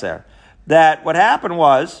balachatzer. That what happened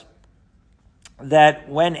was that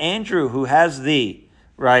when Andrew, who has the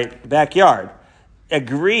backyard,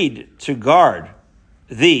 agreed to guard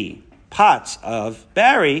the pots of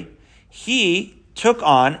Barry, he took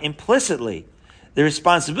on implicitly the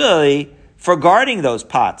responsibility for guarding those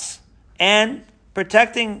pots and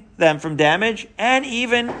protecting them from damage and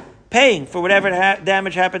even paying for whatever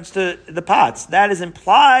damage happens to the pots. That is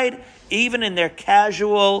implied even in their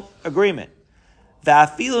casual agreement.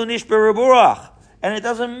 Va'afilu nishberu burach. And it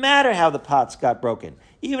doesn't matter how the pots got broken.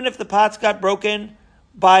 Even if the pots got broken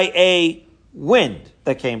by a wind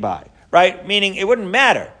that came by, right? Meaning it wouldn't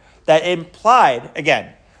matter. That implied,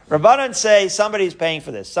 again, Rabbanan say somebody's paying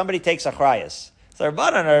for this. Somebody takes achrayas. So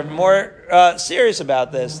Rabbanan are more serious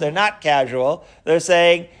about this. They're not casual. They're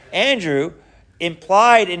saying, Andrew,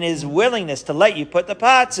 implied in his willingness to let you put the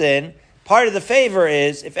pots in, part of the favor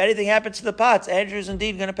is, if anything happens to the pots, Andrew's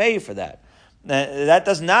indeed going to pay you for that. That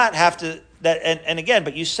does not have to, and again,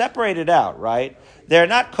 but you separate it out, right? They're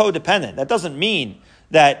not codependent. That doesn't mean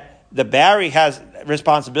that the Barry has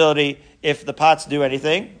responsibility if the pots do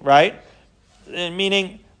anything, right?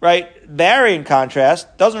 Meaning, right, Barry, in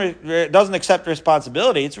contrast, doesn't accept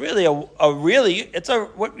responsibility. It's really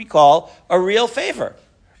what we call a real favor,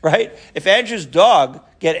 right? If Andrew's dog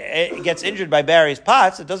gets injured by Barry's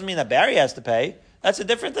pots, it doesn't mean that Barry has to pay. That's a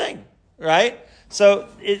different thing, right? So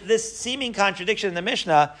this seeming contradiction in the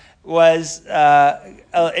Mishnah was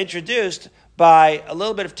introduced by a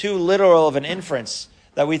little bit of too literal of an inference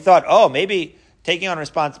that we thought, maybe taking on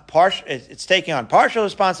it's taking on partial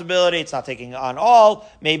responsibility, it's not taking on all.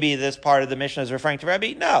 Maybe this part of the Mishnah is referring to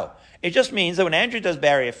Rebbe. No. It just means that when Andrew does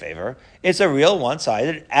Barry a favor, it's a real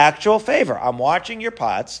one-sided actual favor. I'm watching your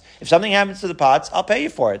pots. If something happens to the pots, I'll pay you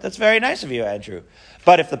for it. That's very nice of you, Andrew.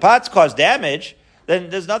 But if the pots cause damage, then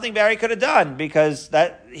there's nothing Barry could have done because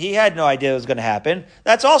that he had no idea it was going to happen.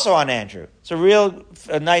 That's also on Andrew. It's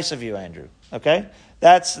a nice of you, Andrew. Okay?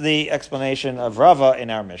 That's the explanation of Rava in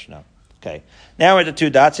our Mishnah. Okay. Now we're at the two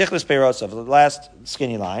dots. Hichlis Peirosov, the last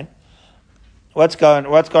skinny line. What's going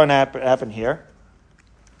to happen here?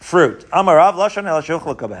 Fruit. Amarav lashon el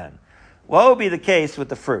shuchla kaben. What would be the case with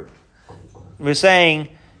the fruit? We're saying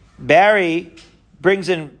Barry brings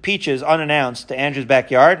in peaches unannounced to Andrew's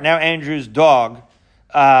backyard. Now Andrew's dog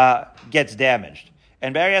gets damaged.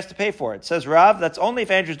 And Barry has to pay for it. Says Rav, that's only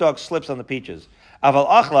if Andrew's dog slips on the peaches. Aval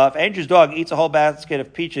achla, if Andrew's dog eats a whole basket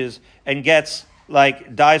of peaches and dies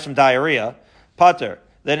from diarrhea, pater,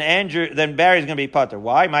 then Barry's going to be pater.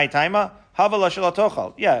 Why? My taima? Havala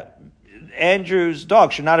shalatochal. Yeah, Andrew's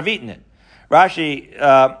dog should not have eaten it. Rashi,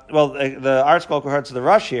 the art school heard to the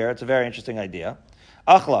Rush here. It's a very interesting idea.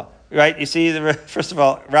 Achla, right? You see, first of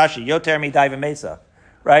all, Rashi, yoter mi daiva mesa,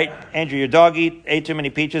 right? Andrew, your dog ate too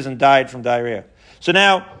many peaches and died from diarrhea. So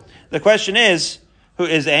now, the question is,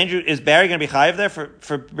 is Barry going to be chayiv there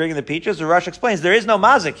for bringing the peaches? The Rush explains, there is no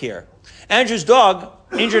mazik here. Andrew's dog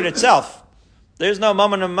injured itself. There's no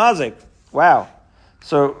moment of mazik. Wow.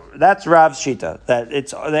 So that's Rav's shita, that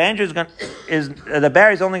the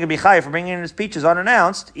Barry's only going to be chayiv for bringing in his peaches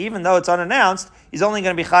unannounced. Even though it's unannounced, he's only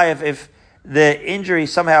going to be chayiv if the injury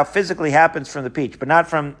somehow physically happens from the peach, but not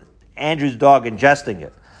from Andrew's dog ingesting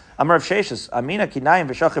it. Amar Rav Sheshes, Amina kinayim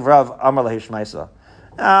v'shachiv Rav Amar lahishmaisa.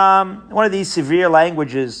 One of these severe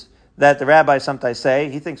languages that the rabbis sometimes say.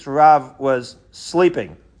 He thinks Rav was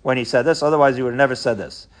sleeping when he said this. Otherwise, he would have never said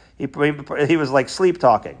this. He was like sleep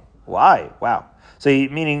talking. Why? Wow. So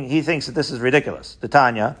meaning he thinks that this is ridiculous. The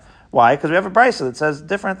Tanya. Why? Because we have a brisa that says a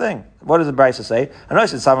different thing. What does the brisa say? I know it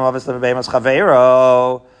said some of us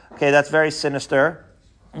chaveiro. Okay, that's very sinister.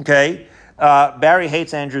 Okay, Barry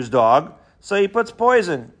hates Andrew's dog, so he puts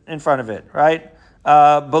poison in front of it. Right?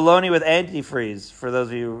 Bologna with antifreeze. For those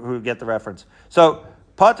of you who get the reference. So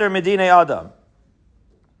pater medine adam.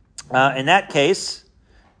 In that case,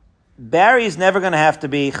 Barry's never going to have to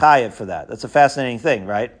be chayiv for that. That's a fascinating thing,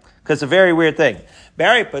 right? Because it's a very weird thing.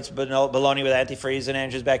 Barry puts bologna with antifreeze in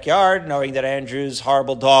Andrew's backyard, knowing that Andrew's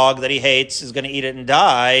horrible dog that he hates is going to eat it and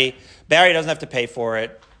die. Barry doesn't have to pay for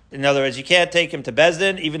it. In other words, you can't take him to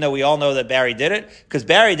Bezdin, even though we all know that Barry did it, because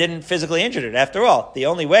Barry didn't physically injure it. After all, the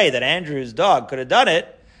only way that Andrew's dog could have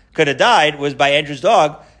died, was by Andrew's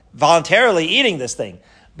dog voluntarily eating this thing.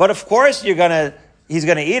 But of course, he's going to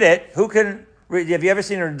eat it. Have you ever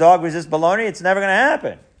seen a dog resist bologna? It's never going to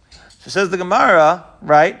happen. So says the Gemara,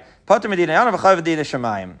 right?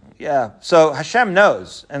 Yeah, so Hashem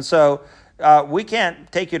knows. And so we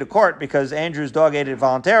can't take you to court because Andrew's dog ate it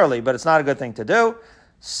voluntarily, but it's not a good thing to do.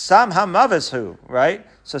 Sam hamavishu, right?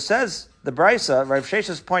 So says the brisa, Rav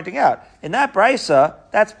Sheshes is pointing out, in that brisa,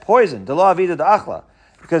 that's poison, de lo avida de achla,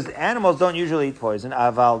 because the animals don't usually eat poison.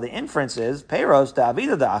 Aval, the inference is, peiros de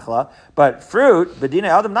avida de achla, but fruit, bedina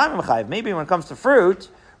adam nami mechayev. Maybe when it comes to fruit,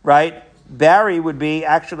 right, berry would be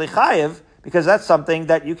actually chayev, because that's something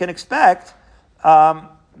that you can expect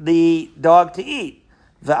the dog to eat.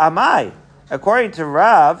 The amai, according to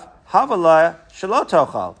Rav, havala shelo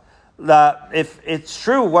tochal. If it's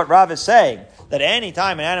true what Rav is saying, that any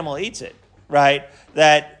time an animal eats it, right,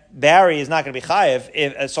 that berry is not going to be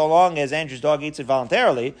chayev, so long as Andrew's dog eats it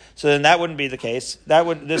voluntarily, so then that wouldn't be the case.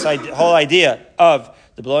 This whole idea of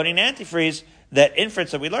the bloating antifreeze, that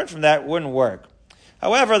inference that we learned from that wouldn't work.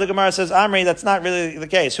 However, the Gemara says, Amri, that's not really the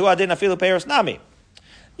case. Hu adin afilu peiros nami.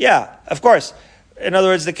 Yeah, of course. In other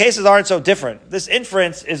words, the cases aren't so different. This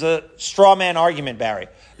inference is a straw man argument, Barry.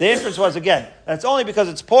 The inference was, again, that's only because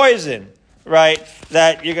it's poison, right,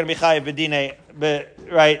 that you're going to be chayiv b'dinei,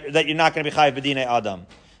 right, that you're not going to be chayiv b'dinei adam.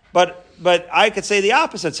 But I could say the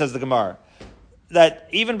opposite, says the Gemara, that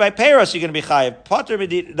even by peiros you're going to be chayiv, pater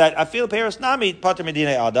that afil peiros nami pater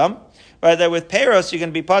medinei adam, right, that with peiros you're going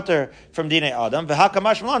to be pater from dinei adam,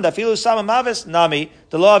 v'hakamash malan, that afilu sama mavis nami,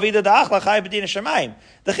 the lo avida da'achla chayiv b'dinei shamayim.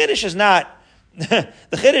 The chiddush is not, the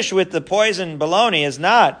chiddush with the poison bologna is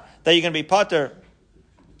not that you're going to be pater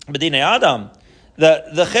b'dinei adam.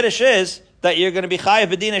 The chiddush is that you're going to be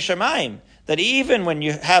chayiv b'dinei shamayim. That even when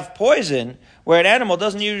you have poison, where an animal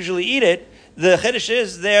doesn't usually eat it, the chiddush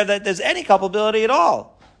is there that there's any culpability at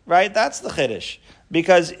all, right? That's the chiddush.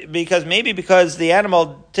 Because the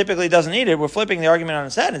animal typically doesn't eat it, we're flipping the argument on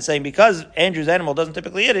its head and saying because Andrew's animal doesn't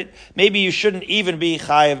typically eat it, maybe you shouldn't even be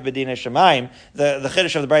chayiv b'dinei shamayim. The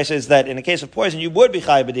chiddush of the brisa is that in the case of poison, you would be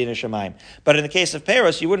chayiv b'dinei shamayim. But in the case of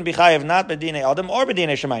peiros, you wouldn't be chayiv not b'dinei adam or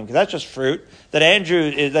b'dinei shamayim, because that's just fruit that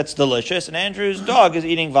that's delicious, and Andrew's dog is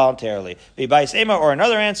eating voluntarily. B'bayis ema, or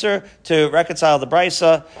another answer to reconcile the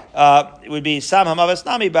brisa would be sam hamavis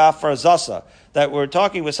nami ba'afrazasa. That we're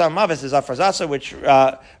talking with some mavis is afrazasa, which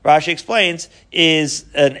Rashi explains is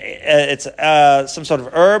it's some sort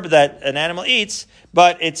of herb that an animal eats,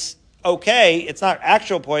 but it's okay. It's not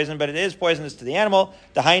actual poison, but it is poisonous to the animal.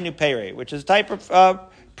 The hainu pere, which is a type of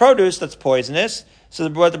produce that's poisonous. So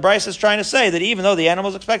what the Bryce is trying to say, that even though the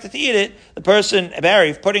animal is expected to eat it, the person,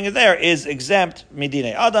 Barry, putting it there is exempt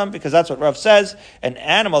midine adam, because that's what Rav says. An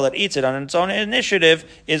animal that eats it on its own initiative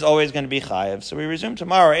is always going to be chayiv. So we resume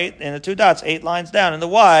tomorrow, 8 in the 2 dots, 8 lines down in the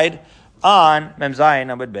wide, on Mem Zayin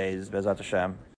Amud Beis, Bezat Hashem.